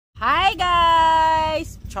Hi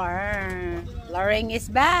guys! Charm! Loring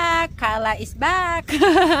is back! Kala is back!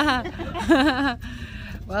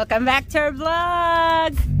 Welcome back to our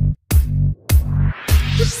vlog!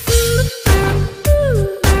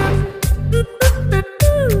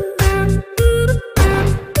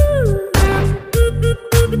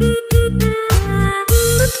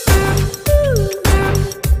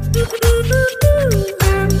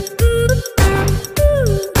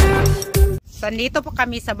 So, nandito po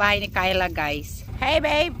kami sa bahay ni Kyla, guys. Hey,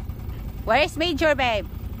 babe! Where is Major, babe?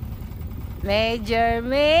 Major!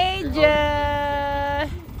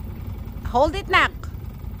 Hold it, Nak!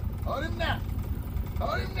 Hold him now!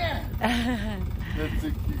 Hold him now! That's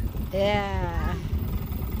so cute. Yeah.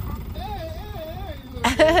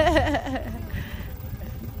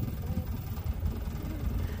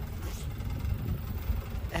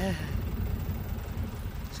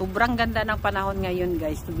 Sobrang ganda ng panahon ngayon,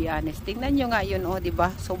 guys, to be honest. Tingnan nyo nga yun, oh, diba?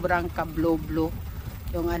 Sobrang ka-blow-blow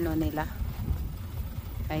yung ano nila.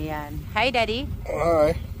 Ayan. Hi, Daddy.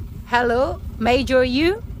 Hi. Hello, Major,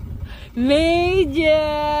 you? Major!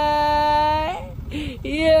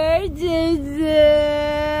 You're just...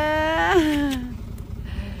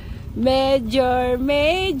 Major!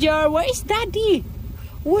 Where is Daddy?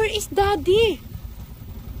 Where is Daddy?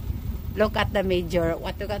 Look at the Major.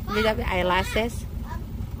 What look at the eyelashes?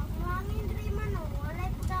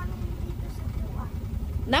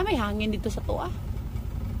 Na may hangin dito sa tuwa.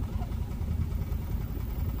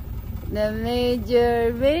 The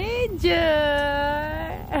Major.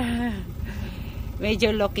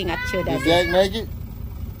 Major looking at you, Daddy. Does Zach make it?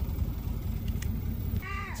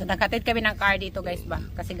 So, nakatid kami ng car dito, guys, ba?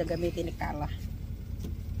 Kasi gagamitin ni Carla.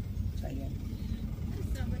 So, ayan.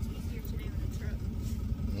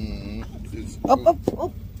 Up.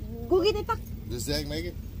 Go get it, tak. Does Zach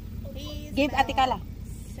make it? Give Ate Carla.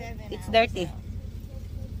 It's dirty.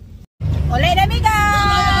 Ulay na mi,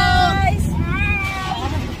 guys!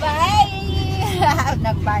 Bye!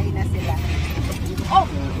 Nag-bye na sila. Oh!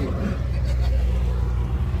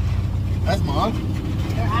 That's Mom.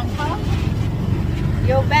 Your uncle?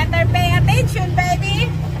 You better pay attention, baby!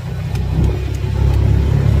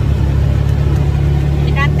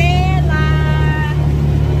 Inatela!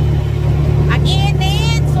 Ang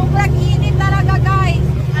init! Sobrang init talaga, guys!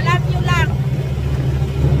 Alam nyo lang.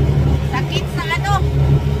 Sakit sa ano?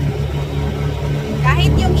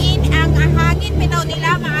 Kahit yung ang hangin pinaw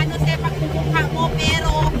nila, maano sa pagmumukha mo,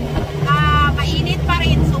 pero mainit pa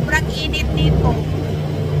rin. Sobrang init dito.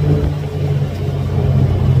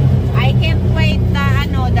 I can't wait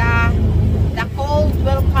the cold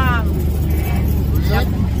will come.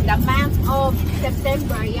 The month of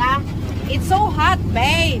September, yeah? It's so hot,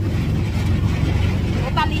 babe.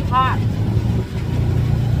 Totally hot.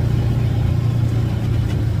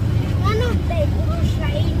 Ano, babe? Puro siya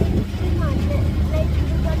init.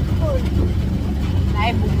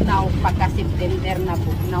 Ay, bugnaw. Pagka September na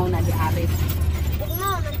bugnaw na di aris.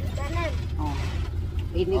 Bugnaw, nagitanan. Oh.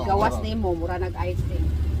 Inigawas ni mo, mura nag-icing.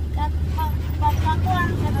 Pagkakuhan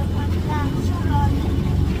ka na pagkasulod.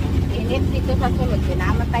 Init dito sa sulod.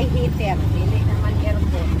 Pinamatay heater. Dili naman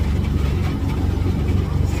aircon.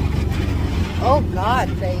 Oh God,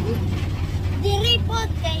 baby. Diri po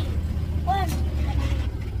kay Juan.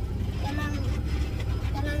 Kanang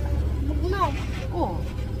bugnaw. Oh.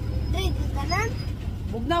 Diri kanan.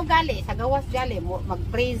 Bugnaw gali. Sa gawas gali.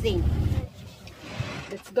 Mag-freezing.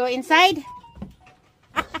 Let's go inside.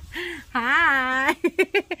 Hi.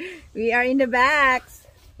 We are in the box.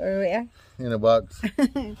 Or we are? In a box.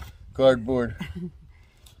 Cardboard.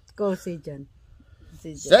 Let's go, Zjohn.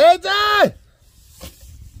 Satan!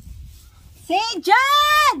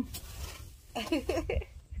 Zjohn!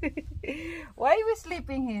 Why are we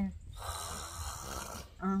sleeping here?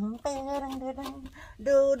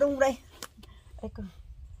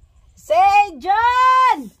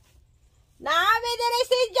 Zjohn! Nami diri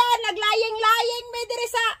si Zjohn, naglaying-laying mi diri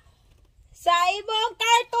sa ibong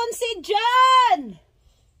cartoon si Zjohn.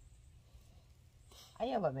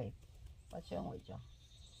 Ayaw ba, babe? What's wrong with you?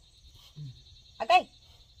 Agay!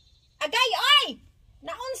 Agay, oy!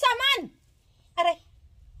 Naunsa man! Are,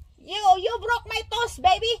 you broke my toes,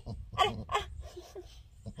 baby! Are,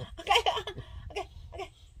 Okay.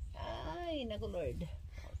 Ay, naku, Lord.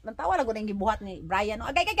 Nantawa lang ko na yung gibuhat ni Bryan.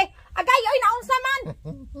 Agay! Agay, oy, naunsa man!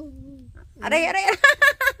 Aray!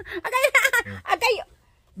 Agay!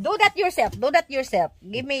 Do that yourself.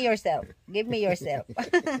 Give me yourself. Give me yourself.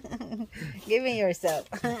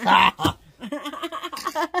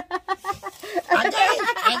 Agay!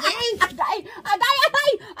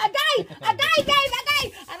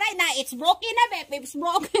 Aray na, it's broken na, babe. It's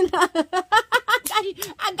broken na.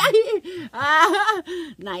 Agay!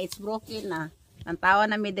 Na, it's broken na. Ang tawa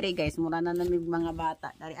na midri guys. Mura na namig mga bata.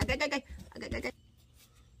 Dari, agay.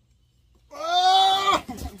 Oh!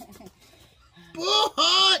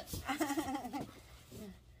 Buhat!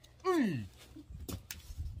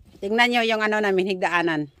 Tingnan nyo yung ano namin,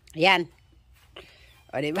 higdaanan. Ayan.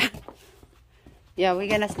 O, diba? Yeah, we're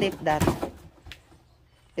gonna sleep that.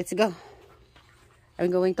 Let's go. I'm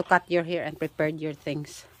going to cut your hair and prepare your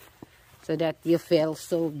things. So that you feel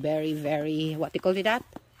so very, very, what do you call it that?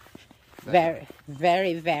 Very,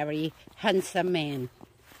 very, very handsome man.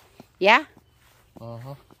 Yeah?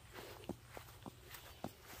 Uh-huh.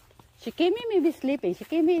 She came in maybe sleeping. She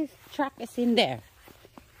came in, his truck is in there.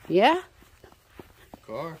 Yeah?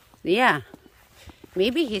 Car. Yeah.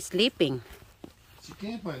 Maybe he's sleeping. She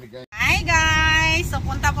can't find the guy. Hi guys! So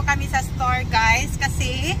punta po kami sa store guys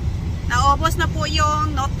kasi naubos na po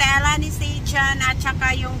yung Nutella ni Zjohn at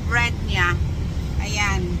saka yung bread niya.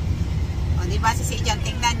 Ayan. O diba si Zjohn,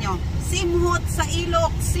 tingnan nyo. Simhot sa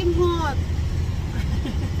ilok! Simhot!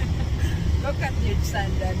 Look at your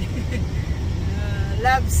son, Daddy.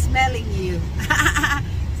 Love smelling you.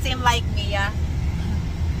 Same like me, yeah?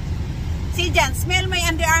 Zjohn, smell my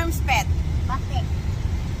underarms, pet. Bakit?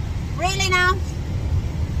 Really now?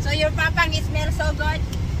 So your papang smells so good?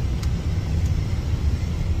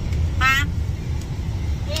 Huh?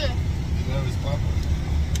 You love his papa?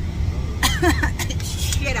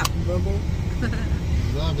 Shut up, Bobo.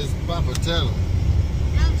 You love his papa, tell him.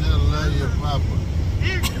 Tell him love your papa.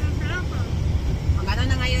 Magano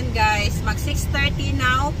na ngayon guys, mag 6:30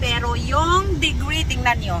 now, pero yung degree,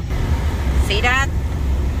 tingnan nyo. See that?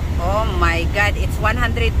 Oh my God, it's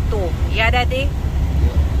 102. Yeah, Daddy?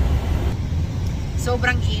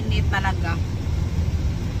 Sobrang init talaga.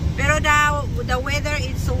 Pero the weather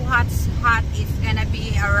is so hot. It's gonna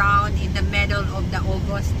be around in the middle of the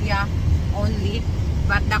August, yeah, only.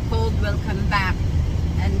 But the cold will come back,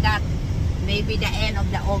 and that maybe the end of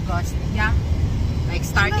the August, yeah, like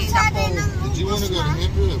starting the cold. Did you want to go to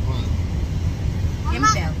Hempel or Pine?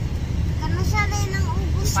 Himpel. Kano siya rin ng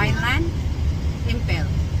ubos na? Pineland? Himpel.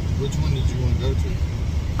 Which one did you want to go to?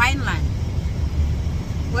 Pineland.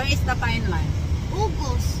 Where is the Pineland?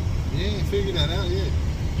 Ubos. You ain't figured that out yet.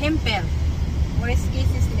 Himpel. Where is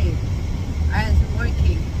Casey's live? As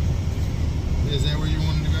working. Is that where you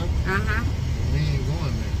wanted to go? Uh-huh. We ain't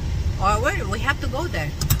going there. Or where? We have to go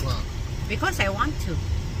there. Why? Because I want to.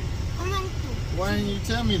 Anong to? Why didn't you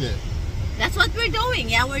tell me that? That's what we're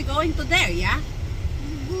doing. Yeah, we're going to there, yeah?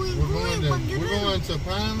 We're going to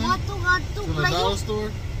Pineland? Gato-gato. To the dollar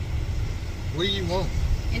store? What do you want?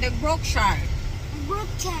 In the Brookshire.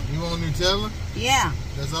 Brookshire. You want Nutella? Yeah.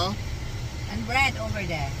 That's all? And bread over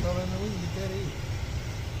there. Well, then we can get that eat.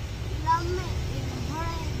 Lame.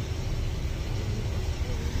 Bread.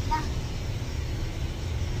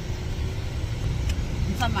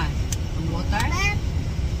 Sama? Water? Bread.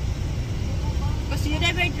 Because you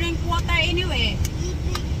never drink water anyway.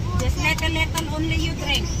 Just little only you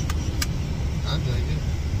drink. I drink it.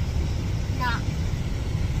 Na.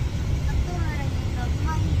 Ito na rin yung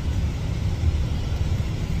gamay.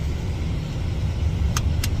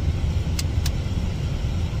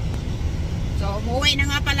 So, umuwi na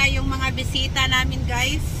nga pala yung mga bisita namin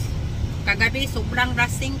guys. Kagabi, sobrang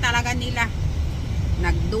rasing talaga nila.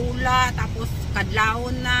 Nagdula, tapos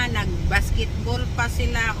kadlawon na, nagbasketball pa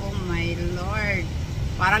sila. Oh my Lord.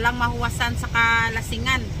 Para lang mahuwasan sa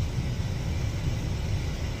kalasingan.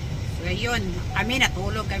 So, yun. Kami,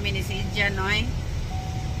 natulog kami ni Zjohn, no eh.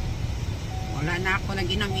 Wala na ako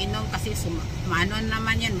nag-inom-inom kasi ano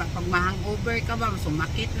naman yan. Pag ma-hangover ka ba,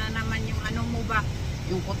 sumakit na naman yung ano mo ba.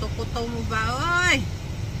 Yung kuto-kuto mo ba? Oy!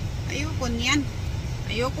 Ayoko niyan.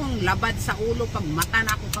 Ayokong labad sa ulo pag mata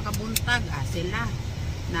na ako pagkabuntag. Sila.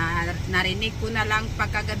 Narinig ko na lang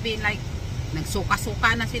pagkagabi like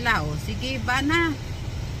nagsuka-suka na sila. O sige ba na?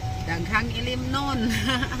 Daghang ilim nun.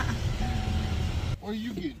 Where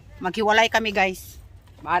you get? Maghiwalay kami guys.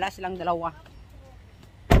 Bahala silang dalawa.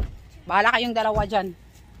 Bahala kayong dalawa dyan.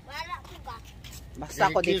 Wala ko ba? Basta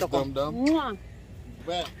ako dito ko. Mwah!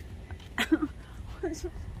 Back.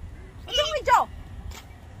 Ano mo ito?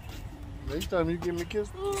 Next time you give me a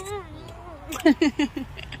kiss.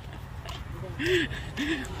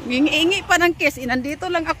 Ingi pa ng kiss. Nandito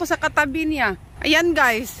lang ako sa katabi niya. Ayan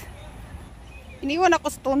guys. Iniwan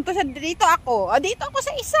ako sa tunto. Dito ako. Dito ako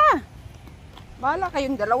sa isa. Bahala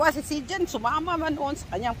kayong dalawa. Si Zjohn sumama man doon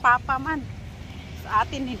sa kanyang papa man. Sa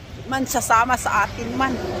atin man. Sasama sa atin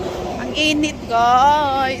man. Ang init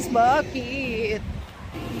guys. Bakit?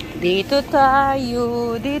 Dito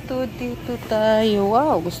tayo. Dito tayo.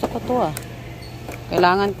 Wow, gusto ko to ah.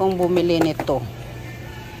 Kailangan kong bumili nito.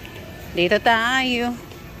 Dito tayo.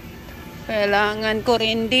 Kailangan ko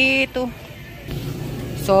rin dito.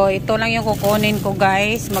 So, ito lang yung kukunin ko,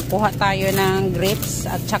 guys. Magkuha tayo ng grapes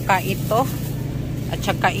at saka ito. At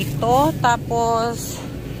saka ito. Tapos,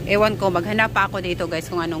 ewan ko, maghanap pa ako dito, guys,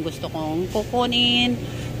 kung anong gusto kong kukunin.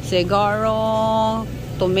 Sigaro,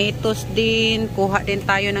 tomatoes din. Kuha din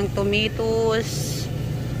tayo ng tomatoes.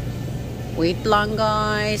 Wait lang,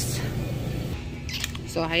 guys.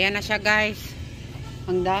 So, ayan na siya, guys.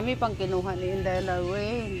 Ang dami pang kinuha ni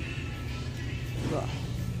Indalawen.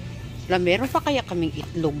 Meron pa kaya kaming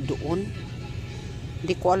itlog doon?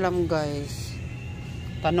 Hindi ko alam, guys.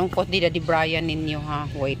 Tanong ko di Bryan ninyo,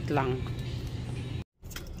 ha? Wait lang.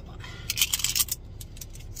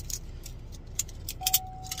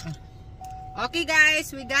 Okay,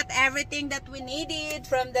 guys. We got everything that we needed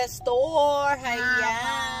from the store.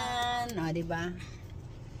 Ayan. O, diba?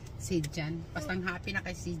 Si Zjohn. Pasang happy na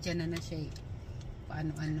kay si Zjohn na siya.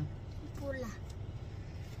 Paano-ano. Pula.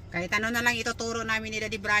 Kahit ano na lang ituturo namin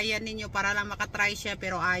ni Bryan ninyo para lang makatry siya,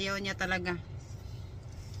 pero ayaw niya talaga.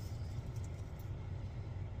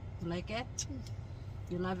 You like it?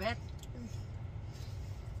 You love it?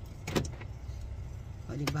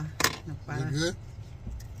 O, diba? Nagpara. Good?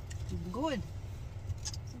 Good.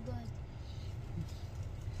 Good.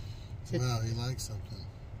 Wow, he likes something.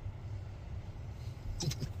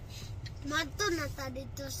 Mato na ta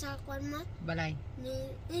dito sa kwan mat. Balay.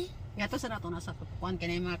 Yato sa nato nasa kuan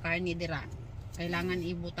kanay mga karni dira. Kailangan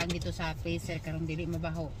ibutang dito sa freezer karong dili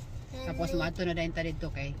mabaho. Tapos maadto na dayon ta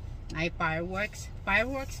dito kay ay fireworks.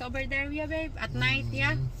 Fireworks over there, yeah, babe, at night,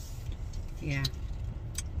 yeah. Yeah.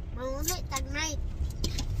 Mangulit tag night.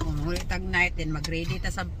 Mangulit tag night din mag-ready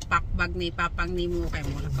ta sa packbag ni papang nimo kay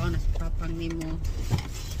mo lakaw na sa papang nimo.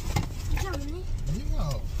 Jami.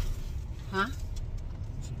 Yeah. Ha?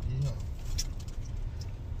 Yeah.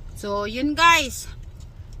 So, yun, guys.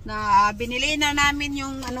 Na binili na namin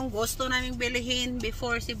yung anong gusto naming bilihin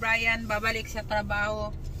before si Bryan babalik sa trabaho.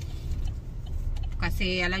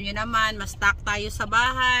 Kasi alam niyo naman, ma-stuck tayo sa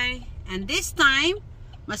bahay. And this time,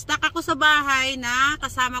 ma-stuck ako sa bahay na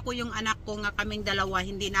kasama ko yung anak ko nga kaming dalawa.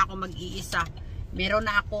 Hindi na ako mag-iisa. Meron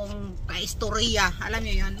na akong kaistorya. Alam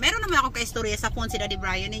niyo yun? Meron naman akong kaistorya sa phone si Daddy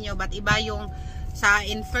Bryan ninyo. But iba yung sa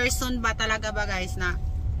in person ba talaga ba, guys, na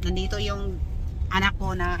nandito yung anak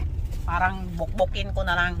ko na parang bukbukin ko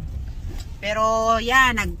na lang. Pero yeah,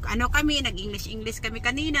 nag-English kami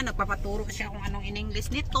kanina, nagpapaturo siya kung anong in-English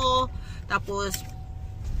nito. Tapos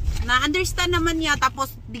na-understand naman niya,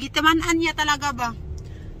 tapos digitamanaan niya talaga ba.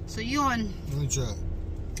 So yun. Let me try.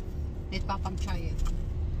 Let Papang try it.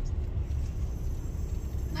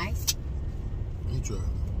 Nice. Let me try.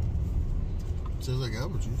 Sounds like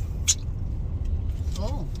apple juice.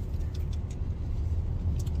 Oh.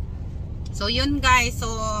 So yun, guys, so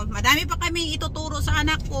madami pa kami ituturo sa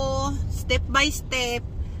anak ko step by step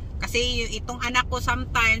kasi itong anak ko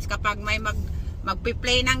sometimes kapag may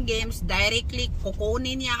magpi-play ng games directly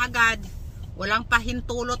kukunin niya agad, walang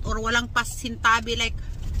pahintulot or walang pasintabi like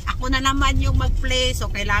ako na naman yung mag-play. So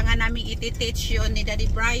kailangan namin iti-teach yun ni Daddy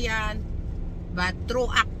Bryan but through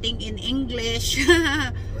acting in English. Are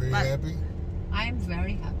you happy? I'm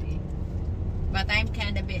very happy but I'm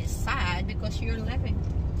kind of bit sad because you're leaving.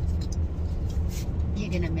 You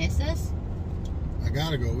gonna miss us? I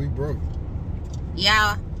gotta go. We broke.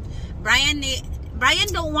 Yeah. Bryan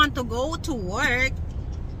don't want to go to work,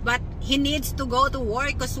 but he needs to go to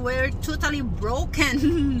work because we're totally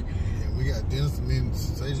broken. Yeah, we got dentist. Me and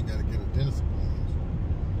Sage gotta get a dentist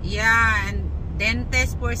appointment. Yeah, and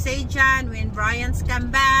dentist for Zjohn when Bryan's come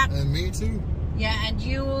back. And me too. Yeah, and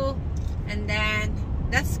you, and then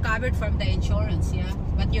that's covered from the insurance. Yeah,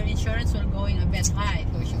 but your insurance will going a bit high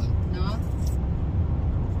for sure. No.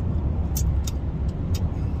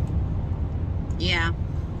 Yeah,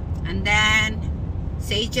 and then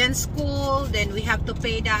Zjohn's school, then we have to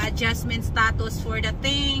pay the adjustment status for the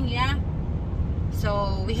thing. Yeah,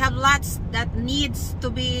 so we have lots that needs to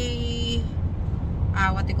be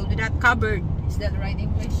what they call that covered. Is that right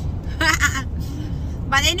English?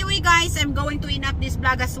 But anyway, guys, I'm going to end up this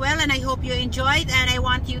vlog as well, and I hope you enjoyed. And I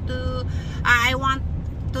want to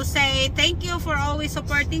say thank you for always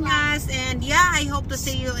supporting us, and yeah, I hope to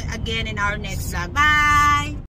see you again in our next vlog. Bye.